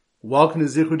Welcome to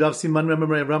Zichru Daf Siman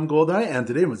Ram Goldai, and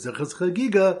today we're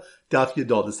Chagigah Daf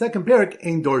Yadol. The second parak,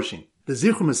 Ein Dorshin. The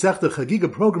Zichru Masechta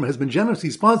Chagigah program has been generously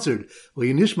sponsored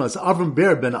L'Yinishmas Avram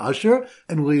Ber ben Asher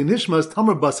and L'Yinishmas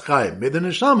Tamar Bas Chaim. May the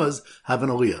neshamas have an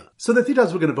aliyah. So the three we're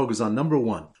going to focus on. Number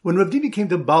one, when Rav Dimi came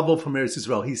to Babel from Eretz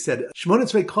Yisrael, he said, Shmona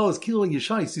Tzrei Kol is Kilo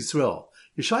Yishai Yisrael.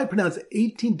 Yeshai pronounced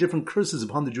 18 different curses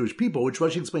upon the Jewish people, which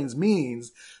Rashi explains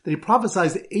means that he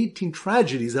prophesied 18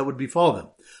 tragedies that would befall them.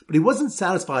 But he wasn't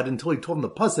satisfied until he told them the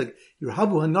pasuk,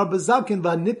 Yerhavu hanar bezakin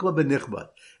v'hanikla b'nichbad.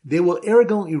 They will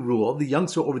arrogantly rule the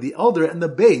youngster over the elder and the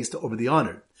based over the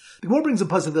honored. The Gemara brings a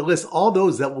pasuk that lists all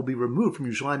those that will be removed from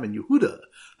Yerushalayim and Yehuda.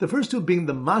 The first two being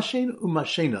the mashen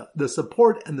umashena, the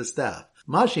support and the staff.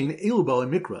 Mashen elu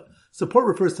ba'alei mikra. Support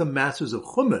refers to masters of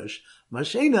Chumash.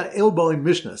 Mashena el ba'alei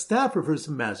Mishnah. Staff refers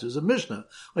to masters of Mishnah,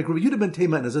 like Rabbi Yehuda ben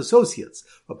Tema and his associates.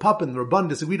 Rav Papa and the Rabban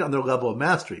disagreed on their level of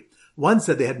mastery. One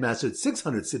said they had mastered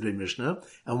 600 Sidrei Mishnah,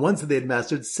 and one said they had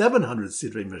mastered 700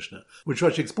 Sidrei Mishnah, which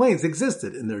Rashi explains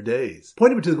existed in their days.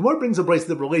 Pointing to the Gemara brings a brace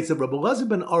that relates that Rabbi Elazar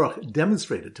ben Arach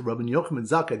demonstrated to Rabbi Yochanan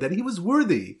Zakkai that he was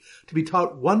worthy to be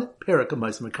taught one parak of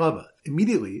Ma'aser Merkava.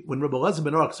 Immediately, when Rabbi Elazar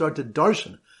ben Arach started to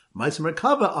darshan Ma'aser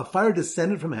Merkava, a fire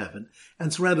descended from heaven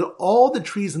and surrounded all the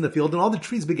trees in the field, and all the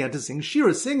trees began to sing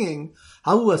shira, singing,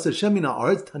 Halu as Hashem min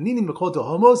ha'aretz, taninim b'kol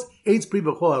tohomos, eitz pri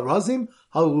b'kol harazim,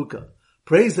 haluka.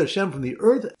 Praise Hashem from the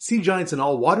earth, sea giants in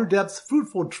all water depths,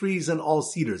 fruitful trees and all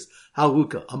cedars.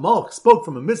 Haluka. A Malach spoke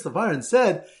from amidst the fire and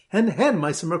said, Hen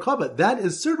Ma'aser Merkava. That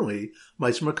is certainly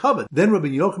Ma'aser Merkava. Then Rabbi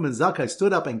Yochanan Zakkai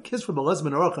stood up and kissed Rabbi Elazar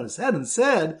ben Arach on his head and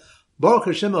said, Baruch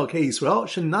Hashem Elokei Yisrael,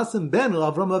 shenasim ben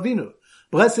l'Avram Avinu.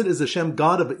 Blessed is Hashem,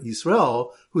 God of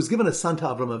Yisrael, who has given a son to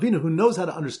Avram Avinu, who knows how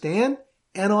to understand,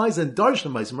 analyze, and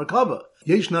darshan Ma'aser Merkava.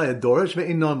 Yeshna adorish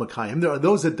ve'ein makayim. There are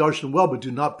those that darshan well but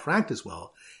do not practice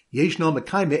well. Yeshna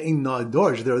makayim ve'ein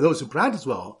adorish. There are those who practice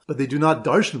well but they do not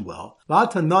darshan well.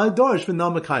 V'ata na adorish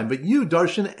ve'na makayim. But you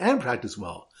darshan and practice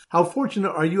well. How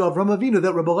fortunate are you, Avram Avinu,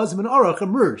 that Rabbi Elazar ben Arach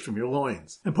emerged from your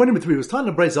loins. And point number three was taught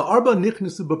in the Brisa, Arba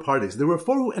nichnusu b'pardes. There were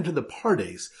four who entered the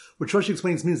pardes, which Rashi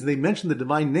explains means that they mentioned the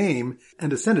divine name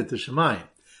and ascended to Shemayim.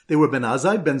 They were Ben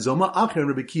Azai, Ben Zoma, Acher, and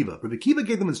Rabbi Kiva. Rabbi Kiva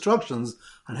gave them instructions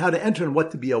on how to enter and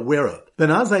what to be aware of. Ben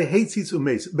Azai hates its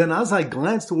umes. Ben Azai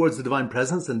glanced towards the divine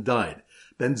presence and died.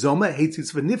 Ben Zoma hates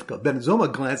its v'nifka. Ben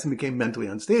Zoma glanced and became mentally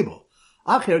unstable.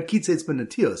 Acher kitzetz ben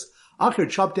natios. Acher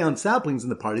chopped down saplings in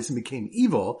the parties and became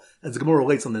evil, as the Gemara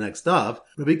relates on the next daf.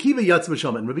 Rabbi Kiva yatz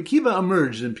b'shalom, and Rabbi Kiva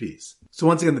emerged in peace. So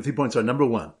once again, the 3 points are: number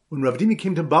one, when Rav Dimi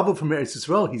came to Babel from Eretz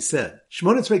Yisrael, he said,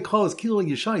 Shmona Tzrei Kol is Kilo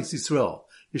Yishai Yisrael.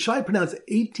 Yeshai pronounced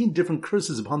 18 different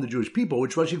curses upon the Jewish people,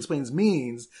 which Rashi explains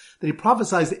means that he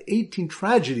prophesied 18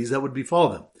 tragedies that would befall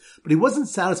them. But he wasn't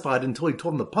satisfied until he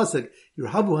told them the pasuk,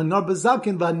 Yerhavu hanar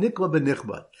bezakin v'hanikla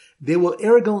b'nichbad. They will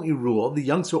arrogantly rule the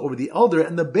youngster over the elder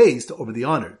and the based over the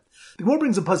honored. The Gemara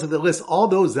brings a pasuk that lists all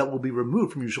those that will be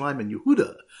removed from Yerushalayim and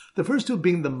Yehuda. The first two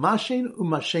being the mashen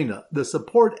umashena, the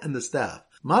support and the staff.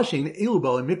 Mashen elu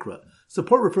ba'alei mikra.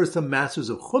 Support refers to masters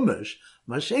of Chumash.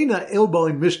 Mashena el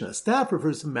ba'alei Mishnah. Staff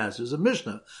refers to masters of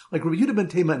Mishnah, like Rabbi Yehuda ben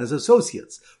Tema and his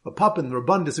associates. Rav Papa and the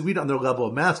Rabban disagreed on their level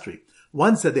of mastery.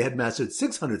 One said they had mastered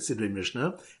 600 Sidrei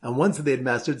Mishnah, and one said they had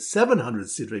mastered 700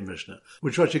 Sidrei Mishnah,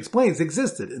 which Rashi explains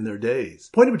existed in their days.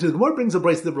 Pointing to the Gemara brings a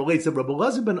brace that relates that Rabbi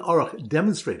Elazar ben Arach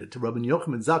demonstrated to Rabbi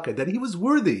Yochanan Zakkai that he was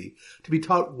worthy to be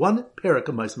taught one parak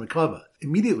of Ma'aser Merkava.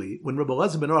 Immediately, when Rabbi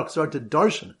Elazar ben Arach started to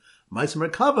darshan Ma'aser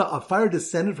Merkava, a fire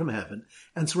descended from heaven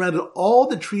and surrounded all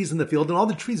the trees in the field, and all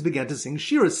the trees began to sing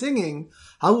shira, singing,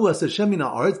 Halu as Hashem min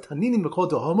ha'aretz, taninim b'kol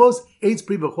tohomos, eitz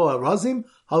pri b'kol harazim,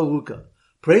 haluka.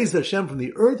 Praise Hashem from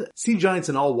the earth, sea giants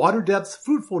in all water depths,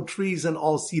 fruitful trees and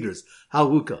all cedars.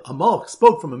 Haluka. A Malach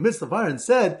spoke from amidst the fire and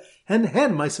said, Hen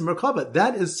Ma'aser Merkava.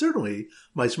 That is certainly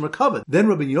Ma'aser Merkava. Then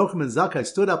Rabbi Yochanan Zakkai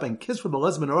stood up and kissed Rabbi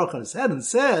Elazar ben Arach on his head and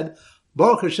said,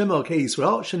 Baruch Hashem Elokei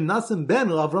Yisrael, shenasim ben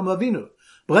l'Avram Avinu.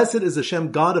 Blessed is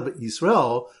Hashem, God of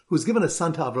Yisrael, who has given a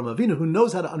son to Avram Avinu, who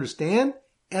knows how to understand,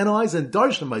 analyze, and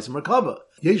darshan Ma'aser Merkava.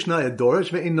 Yeshna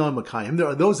adorish ve'ein makayim. There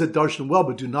are those that darshan well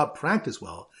but do not practice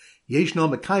well.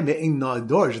 Yeshna makayim ve'ein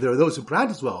adorish. There are those who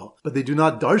practice well but they do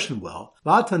not darshan well.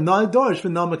 V'ata na adorish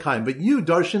ve'na makayim. But you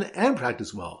darshan and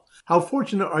practice well. How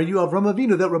fortunate are you, Avram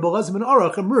Avinu, that Rabbi Elazar ben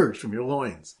Arach emerged from your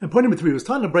loins. And point number three was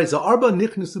taught in the Brisa, Arba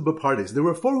nichnusu b'pardes. There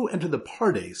were four who entered the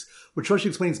pardes, which Rashi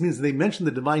explains means that they mentioned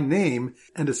the divine name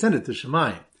and ascended to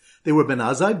Shemayim. They were Ben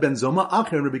Azai, Ben Zoma,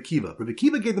 Acher, and Rabbi Kiva. Rabbi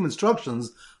Kiva gave them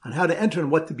instructions on how to enter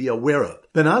and what to be aware of.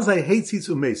 Ben Azai hates its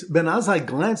umes. Ben Azai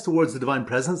glanced towards the divine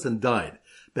presence and died.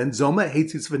 Ben Zoma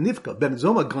hates its v'nifka. Ben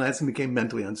Zoma glanced and became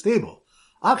mentally unstable.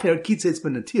 Acher kitzetz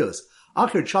ben natios.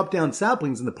 Acher chopped down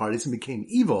saplings in the parties and became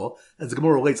evil, as the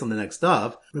Gemara relates on the next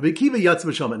daf. Rabbi Kiva yatz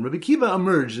b'shalom, and Rabbi Kiva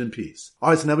emerged in peace.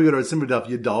 Alright, so now we go to our simmer daf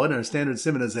Yud, and our standard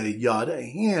simon is a yad, a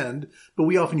hand, but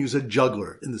we often use a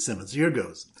juggler in the simon. So here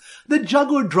goes. The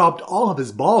juggler dropped all of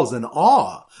his balls in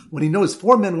awe when he noticed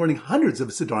 4 men learning hundreds of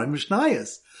Siddharim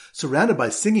Mishnayos, surrounded by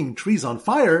singing trees on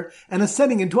fire and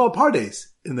ascending into Alpardes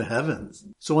in the heavens.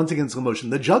 So once again, slow motion.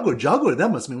 The juggler,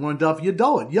 that must mean we're on daf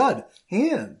Yud,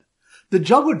 hand. The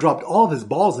juggler dropped all of his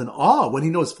balls in awe when he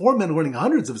noticed 4 men learning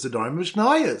hundreds of Siddharim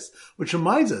Mishnayos, which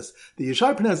reminds us that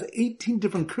Yeshai pronounced 18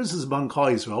 different curses among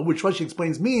Klal Yisrael, which Rashi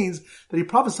explains means that he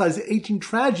prophesied 18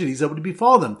 tragedies that would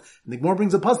befall them. And the Gemara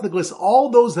brings a pasuk that lists all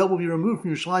those that will be removed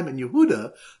from Yerushalayim and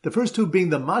Yehuda, the first two being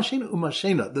the Mashen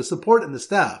Umashena, the support and the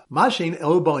staff. Mashen,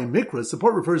 Elu Balei Mikra,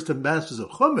 support refers to masters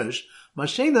of Chumash.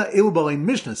 Mashena Elu Balei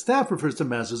Mishnah, staff refers to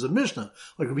masters of Mishnah,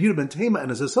 like Rabbi Yehuda ben Tema and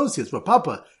his associates, but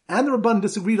Papa and the Rabban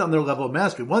disagreed on their level of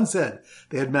mastery. One said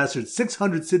they had mastered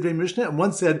 600 Sidrei Mishnah, and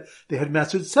one said they had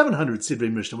mastered 700 Sidrei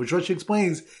Mishnah, which Rashi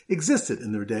explains existed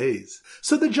in their days.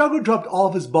 So the juggler dropped all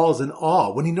of his balls in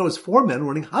awe when he noticed 4 men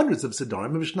running hundreds of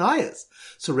Siddharim Mishnayos,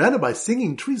 surrounded by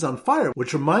singing trees on fire,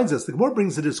 which reminds us, the Gemara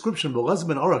brings a description of Elazar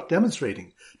ben Aruch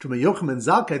demonstrating to Rabbi Yochanan ben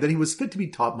Zakkai that he was fit to be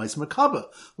taught Ma'aseh Merkabah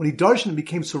when he darshan and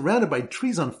became surrounded by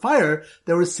trees on fire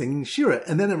that were singing Shira,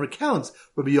 and then it recounts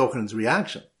Rabbi Yochanan's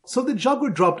reaction. So the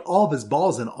juggler dropped all of his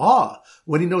balls in awe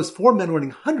when he noticed 4 men running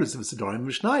hundreds of Siddharim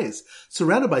Mishnayos,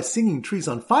 surrounded by singing trees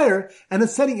on fire and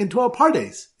ascending into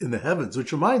Alpardes in the heavens,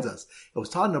 which reminds us, it was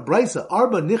taught in a Brisa,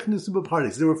 Arba Nichnisu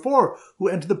B'Pardes. There were 4 who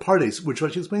entered the Pardes, which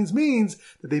Rashi explains means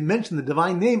that they mentioned the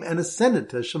divine name and ascended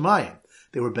to Shemayim.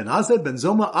 They were Ben Azai, Ben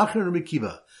Zoma, Acher, and Rabbi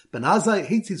Kiva. Ben Azai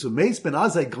hates Mace. Ben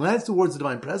Azai glanced towards the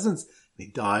divine presence, and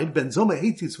he died. Ben Zoma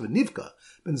hates Nifka.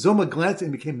 Ben Zoma glanced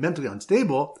and became mentally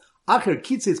unstable. Acher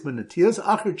kitzes ben natias.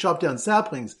 Acher chopped down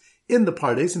saplings in the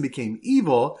pardes and became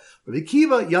evil. Rabbi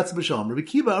Kiva yatz b'shalom. Rabbi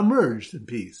Kiva emerged in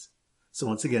peace. So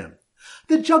once again,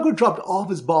 the juggler dropped all of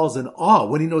his balls in awe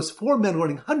when he noticed 4 men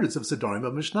learning hundreds of Siddharim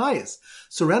of Mishnayos,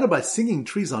 surrounded by singing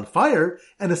trees on fire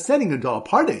and ascending into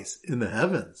Alpardes in the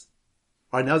heavens.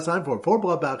 Alright, now it's time for 4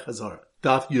 Blabach Hazara.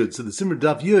 Daf Yud. So the Simmer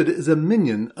Daf Yud is a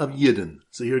minion of Yidden.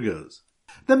 So here goes.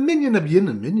 The minion of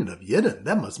Yidden,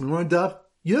 that must mean we're on Daf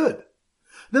Yud.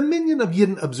 The minion of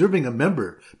Yidden observing a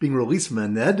member being released from a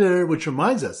neder, which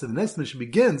reminds us that the next mission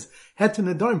begins, Heter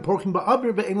Nedarim porking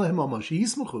ba'abir ve'en lahem al ma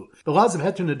sheyismuchu. The laws of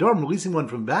Heter Nedarim, releasing one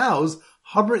from vows,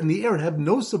 hover in the air and have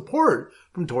no support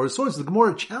from Torah sources. The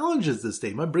Gemara challenges this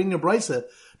statement, bringing a brisa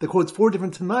that quotes 4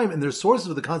 different Tanaim and their sources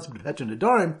of the concept of Heter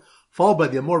Nedarim, followed by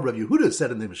the Amor Rav Yehuda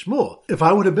said in the Shmuel. If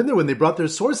I would have been there when they brought their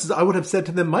sources, I would have said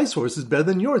to them, my source is better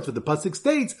than yours. But the pasuk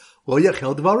states, Lo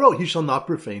yachel devaro, he shall not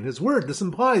profane his word. This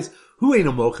implies, Hu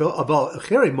eino mochel, aval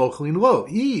echere mochelin lo.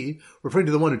 He, referring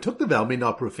to the one who took the vow, may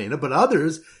not profane it, but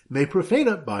others may profane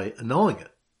it by annulling it.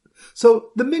 So,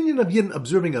 the minion of Yidden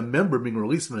observing a member being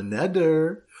released from a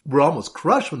neder were almost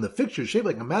crushed when the fixture, shaped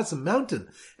like a massive mountain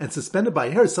and suspended by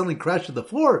hair, suddenly crashed to the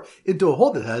floor into a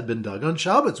hole that had been dug on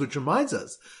Shabbos, which reminds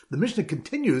us. The Mishnah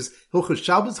continues, Hilchos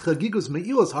Shabbos Chagigos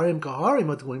Me'ilos Harim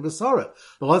Kaharim Atulim Basara.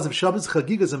 The laws of Shabbos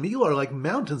Chagigos and Me'ilah are like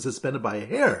mountains suspended by a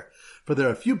hair. For there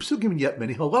are few psukim and yet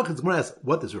many halachas. We're going to ask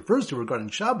what this refers to regarding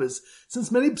Shabbos,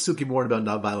 since many psukim warn about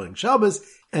not violating Shabbos,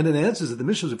 and it answers that the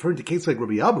Mishnah is referring to cases like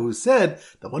Rabbi Abba, who said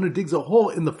that one who digs a hole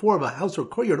in the floor of a house or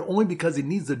courtyard only because he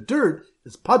needs the dirt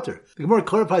is pater. The Gemara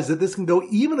clarifies that this can go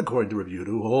even according to Rabbi Yehuda,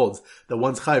 who holds that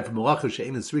one's chayiv from malacha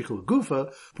she'ein esrichel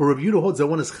gufa, for Rabbi Yehuda holds that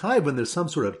one is chayiv when there's some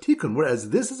sort of tikkun,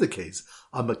 whereas this is the case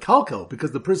on makalkel,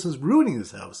 because the person is ruining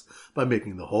his house by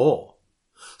making the hole.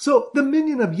 So, the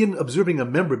minion of Yidden observing a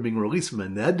member being released from a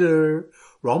neder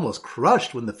were almost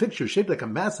crushed when the fixture, shaped like a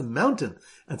massive mountain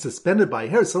and suspended by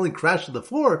hair, suddenly crashed to the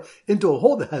floor into a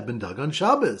hole that had been dug on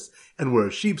Shabbos, and where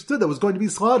a sheep stood that was going to be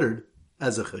slaughtered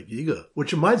as a Chagigah.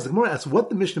 Which reminds the Gemara asks what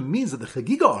the Mishnah means that the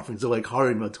Chagigah offerings are like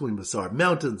Harim Matulim Basar,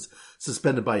 mountains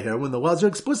suspended by hair, when the laws are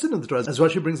explicit in the Torah, as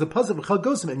Rashi brings the pasuk of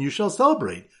Chagosim, and you shall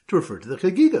celebrate, to refer to the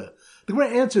Chagigah. The Gemara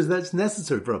answers that it's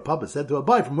necessary for a papa said to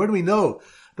Abai. From where do we know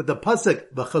that the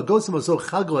pasuk v'chagosim oso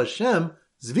chag l'Hashem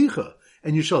zvicha,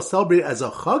 and you shall celebrate as a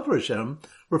chag for Hashem,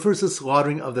 refers to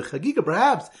slaughtering of the Chagigah?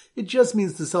 Perhaps it just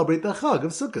means to celebrate the chag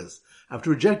of Sukkot.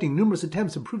 After rejecting numerous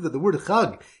attempts to prove that the word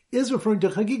chag is referring to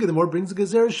Chagigah, the more brings a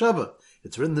Gezer Shava.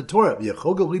 It's written in the Torah,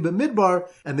 V'yachogel li b'midbar,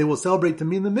 and they will celebrate to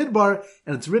me in the midbar,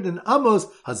 and it's written in Amos,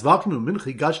 Hazvachnu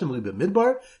minchi gashtem li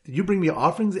b'midbar, did you bring me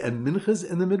offerings and minchas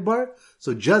in the midbar?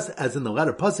 So just as in the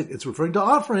latter pasuk it's referring to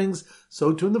offerings,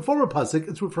 so too in the former pasuk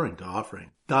it's referring to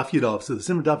offering. Daf Yudalv, so the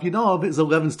Simmer Daf Yudalv is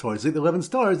 11 stars, like the 11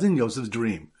 stars in Yosef's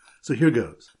dream. So here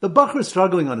goes. The Bachar is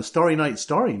struggling on a starry night,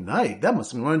 that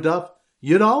must be one Daf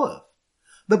Yudalv.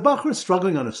 The Bachar is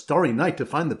struggling on a starry night to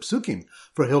find the psukim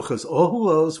for Hilchos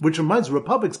Ohulos, which reminds the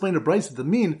Rapapa explained a brisa to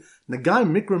mean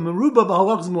Nagaim Mikra Meruba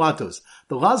B'Halachos Muatos.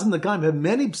 The laws in Nagaim have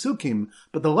many psukim,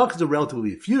 but the halachos are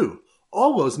relatively few.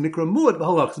 Olos Mikra Muat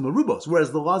B'Halachos Merubos,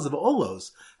 whereas the laws of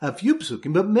Olos have few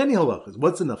psukim, but many halachos.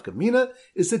 What's enough kamina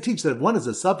is to teach that if one has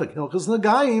a suffix Hilchos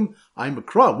Nagaim, I'm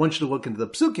Makra, one should look into the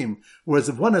psukim, whereas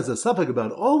if one has a suffix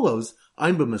about Olos,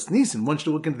 I'm B'Masnisin, one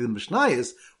should look into the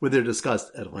Mishnayos, where they're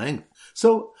discussed at length.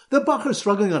 So, the Bachar is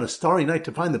struggling on a starry night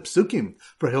to find the psukim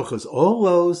for Hilchos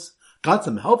Olos. Got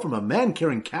some help from a man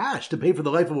carrying cash to pay for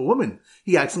the life of a woman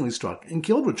he accidentally struck and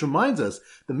killed, which reminds us,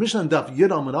 the Mishnah Daf Yud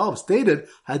Amud Aleph stated,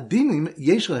 Hadinim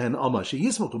yesh lehen alma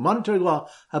sheyismuch, monetary law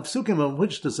have psukim on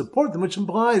which to support them, which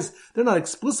implies they're not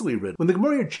explicitly written. When the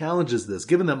Gemara challenges this,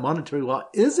 given that monetary law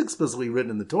is explicitly written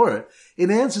in the Torah,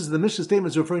 it answers the Mishnah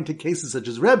statements referring to cases such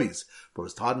as Rebbe's. For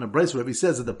as taught in a brisa, Rebbe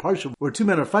says that the parsha where two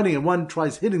men are fighting and one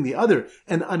tries hitting the other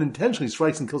and unintentionally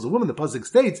strikes and kills a woman, the pasuk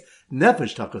states,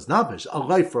 Nefesh takos nefesh, a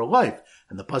life for a life.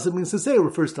 And the pasuk means to say it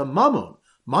refers to mammon,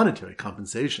 monetary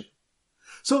compensation.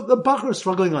 So the Bachar is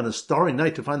struggling on a starry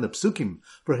night to find the psukim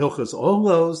for Hilchos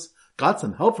Olos. Got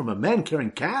some help from a man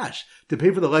carrying cash to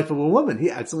pay for the life of a woman he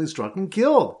accidentally struck and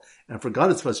killed, and forgot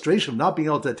his frustration of not being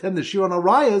able to attend the shir on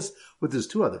Arayos with his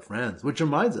two other friends. Which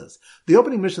reminds us, the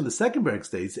opening mission of the second parak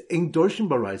states, Ein dorshim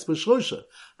b'Arayos b'shlosha.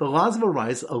 The laws of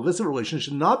Arayos, illicit relations,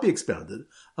 should not be expounded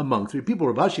among three people.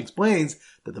 Rav Ashi explains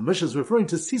that the mission is referring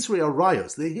to Sisrei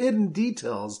Arayos, the hidden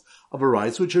details of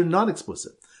Arayos which are not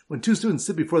explicit. When two students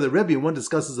sit before the Rebbe and one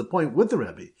discusses a point with the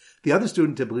Rebbe, the other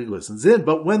student typically listens in.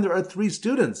 But when there are three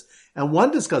students and one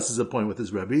discusses a point with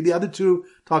his Rebbe, the other two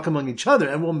talk among each other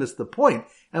and will miss the point,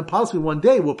 and possibly one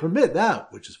day will permit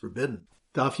that which is forbidden.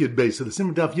 Daf Yud Beis. So the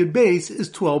Simmer Daf Yud Beis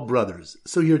is 12 brothers.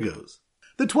 So here goes.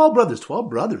 The 12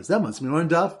 brothers, that must mean we're in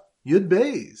Daf Yud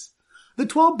Beis. The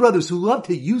 12 brothers who love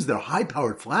to use their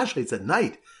high-powered flashlights at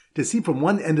night to see from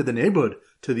one end of the neighborhood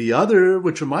to the other,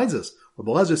 which reminds us, what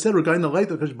Belazar said regarding the light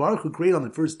that Kadosh Baruch Hu created on the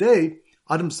first day,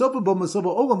 Adam Sofa Bo Masova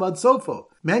Olam Ad Sofo.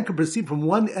 Man could perceive from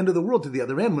one end of the world to the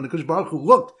other end. When Kadosh Baruch Hu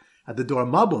looked at the Dor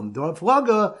Mabul, the Dor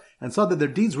Flaga, and saw that their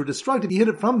deeds were destructive, he hid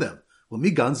it from them. Well,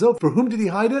 Mi Ganzo, for whom did he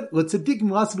hide it? Let Tzadikim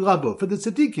Lasid Labo, for the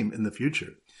Tzadikim in the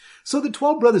future. So the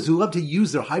 12 brothers who love to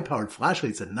use their high-powered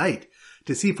flashlights at night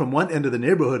to see from one end of the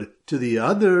neighborhood to the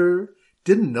other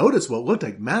didn't notice what looked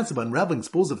like massive unraveling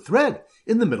spools of thread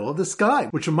in the middle of the sky,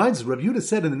 which reminds us, Rav Yehuda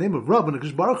said in the name of Rav, when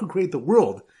Akash Baruch Hu created the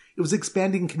world, it was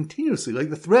expanding continuously like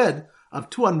the thread of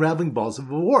two unraveling balls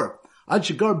of a warp. Ad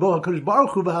Shigar Bo HaKadosh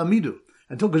Baruch Hu V'Hamidu,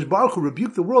 until Akash Baruch Hu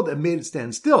rebuked the world and made it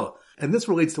stand still. And this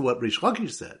relates to what Rish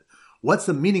Lakish said. What's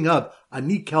the meaning of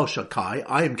Ani Kel Shakai,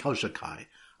 I am Kel Shakai?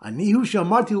 Ani Hu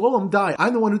Shamarti Lolam Die,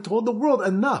 I'm the one who told the world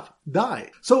enough, die.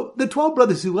 So the 12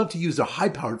 brothers who love to use their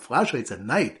high-powered flashlights at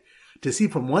night to see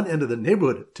from one end of the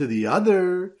neighborhood to the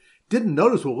other didn't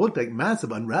notice what looked like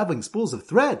massive unraveling spools of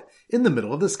thread in the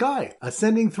middle of the sky,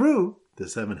 ascending through the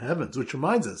seven heavens, which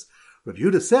reminds us, Rav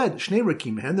Yehuda said, Shnei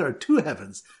Rakim Hen, there are two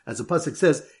heavens, as the pasuk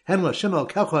says, Hen L'Hashem El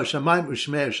Kelcha Shamayim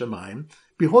U'Shmei Shamayim.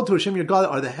 Behold, to Hashem your God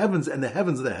are the heavens and the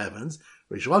heavens of the heavens.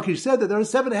 Rish Lakish said that there are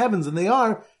seven heavens, and they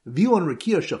are Vion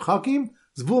Rekia Shachakim,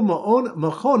 Zvul Ma'on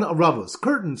Machon Aravos,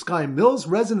 curtain, sky, mills,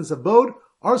 residence, abode,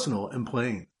 arsenal, and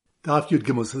plain. Daf Yud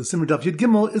Gimel. So the Simmer Daf Yud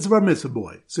Gimel is a bar mitzvah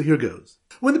boy. So here goes.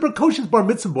 When the precocious bar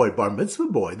mitzvah boy,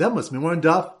 that must mean we're in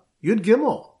Daf Yud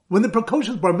Gimel. When the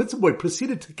precocious bar mitzvah boy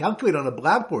proceeded to calculate on a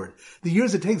blackboard the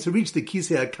years it takes to reach the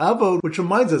Kisei HaKavod, which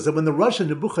reminds us that when the Russian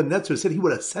Nebuchadnezzar said he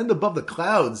would ascend above the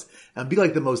clouds and be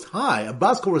like the Most High,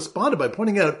 Abasko responded by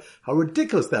pointing out how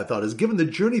ridiculous that thought is, given the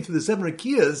journey through the seven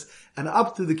Rakiyas and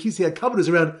up through the Kisei HaKavod is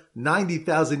around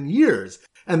 90,000 years,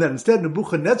 and that instead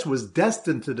Nebuchadnezzar was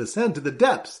destined to descend to the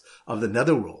depths of the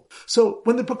netherworld. So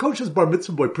when the precocious bar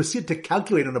mitzvah boy proceeded to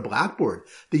calculate on a blackboard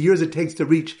the years it takes to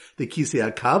reach the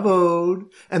Kisei HaKavod,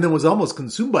 and then was almost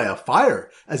consumed by a fire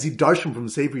as he darshan from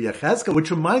Sefer Yechezkel,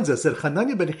 which reminds us that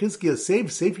Hananiah ben Chizkiah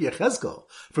saved Sefer Yechezkel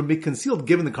from being concealed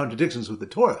given the contradictions with the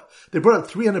Torah. They brought up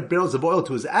 300 barrels of oil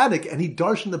to his attic, and he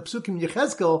darshan the psukim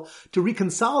Yechezkel to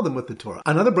reconcile them with the Torah.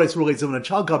 Another brayso relates that when a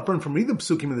child got burned from reading the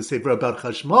psukim in the Sefer about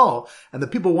Chashmal, and the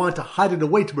people wanted to hide it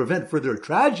away to prevent further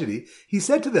tragedy, he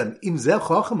said to them, Im zeh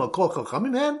chacham al kol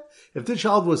chachamim hen? If the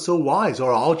child was so wise,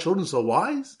 are all children so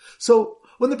wise? So,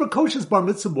 when the precocious bar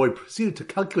mitzvah boy proceeded to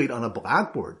calculate on a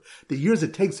blackboard the years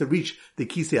it takes to reach the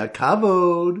Kisei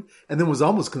HaKavod, and then was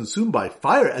almost consumed by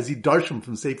fire as he darshan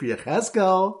from Sefer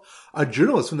Yechezkel, a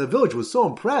journalist from the village was so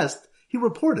impressed, He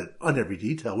reported on every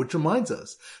detail, which reminds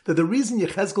us that the reason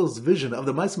Yechezkel's vision of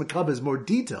the Ma'aseh Merkabah is more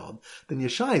detailed than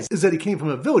Yeshai's is that he came from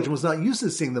a village and was not used to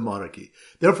seeing the monarchy.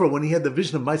 Therefore, when he had the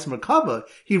vision of Ma'aseh Merkabah,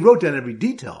 he wrote down every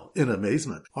detail in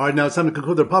amazement. All right, now it's time to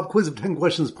conclude our pop quiz of 10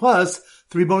 questions plus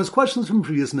 3 bonus questions from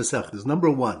previous Masechtas. Number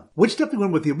 1. Which step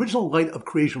went with the original light of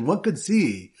creation one could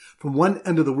see from one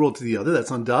end of the world to the other?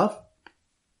 That's on Daf.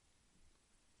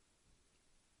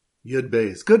 Yud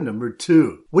Beis. Good. Number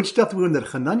 2. Which daf do we learn that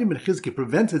Hananiah ben Chizkiah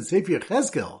prevented Sefer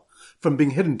Yechezkel from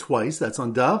being hidden twice? That's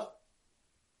on Daf.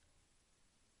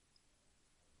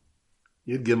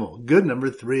 Yud Gimel. Good.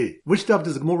 Number 3. Which daf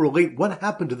does the Gemara relate what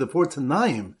happened to the 4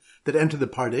 Tanaim that entered the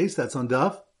Pardes? That's on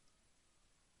Daf.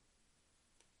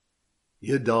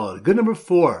 Yud Daled. Good. Number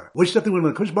 4. Which daf do we learn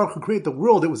when Kosh Baruch Hu created the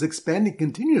world, it was expanding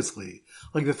continuously,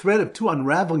 like the thread of 2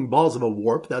 unraveling balls of a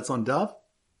warp? That's on Daf.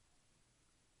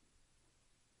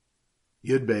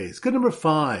 Yud Beis. Good. Number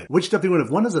 5. Which daf do we learn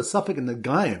if one has a suffix in the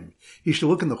Gaim, he should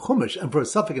look in the Chumash, and for a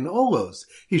suffix in Olos,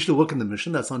 he should look in the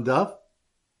Mishnah? That's on Daf.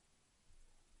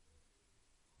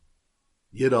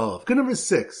 Yud Aleph. Good. Number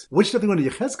 6. Which daf do we learn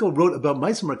Yechezkel wrote about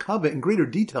Ma'aseh Merkabah in greater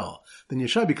detail than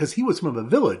Yeshai because he was from a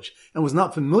village and was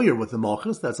not familiar with the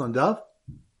Malchus? That's on Daf.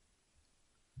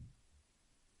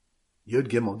 Yud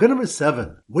Gimel. Good. Number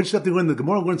 7. Which daf do we learn the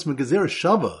Gemara learns from Gezer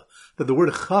Shava that the word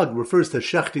Chag refers to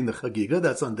shechting the Chagigah?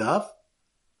 That's on Daf.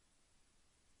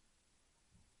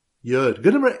 Yud.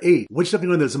 Good. Number 8. Which daf do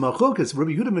we learn there's a Malchokas,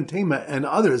 Rabbi Yehuda ben Tema and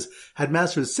others had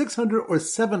mastered 600 or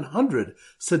 700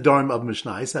 Sadarim of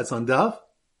Mishnais? That's on Daf.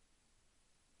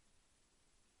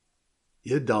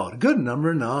 Yud Daled. Good.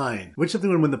 Number 9. Which daf do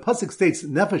we learn when the pasuk states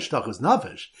Nefesh Tachos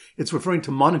Nafesh, it's referring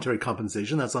to monetary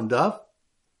compensation? That's on Daf.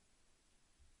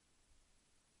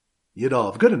 Yud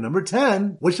Aleph. Good. And number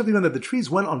 10. Which daf do we learn that the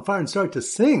trees went on fire and started to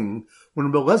sing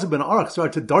when Rabbi Eliezer ben Aruch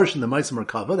started to darshan the Ma'aseh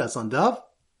Merkabah? That's on Daf.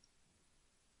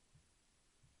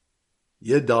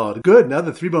 Yud Daled. Good. Now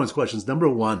the 3 bonus questions. Number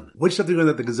 1. Which daf do we learn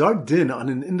that the Gezar Din on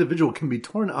an individual can be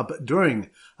torn up during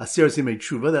Aseret Yemei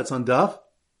Tshuva? That's on Daf.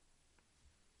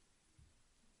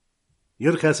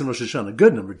 Yud Ches and Rosh Hashanah.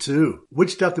 Good. Number 2.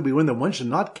 Which daf do we learn that one should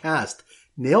not cast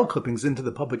nail clippings into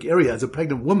the public area as a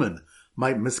pregnant woman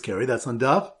might miscarry? That's on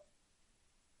Daf.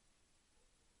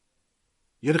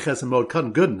 Yud Ches and Mod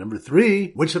Katan. Good. Number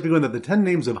 3. Which daf do we learn that the 10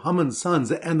 names of Haman's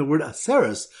sons and the word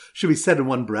Aseres should be said in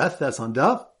one breath? That's on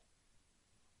Daf.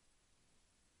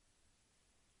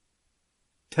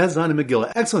 Tezan and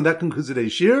Megillah. Excellent. That concludes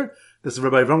today's shir. This is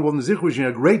Rabbi Avram Golden Zich wishing you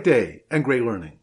a great day and great learning.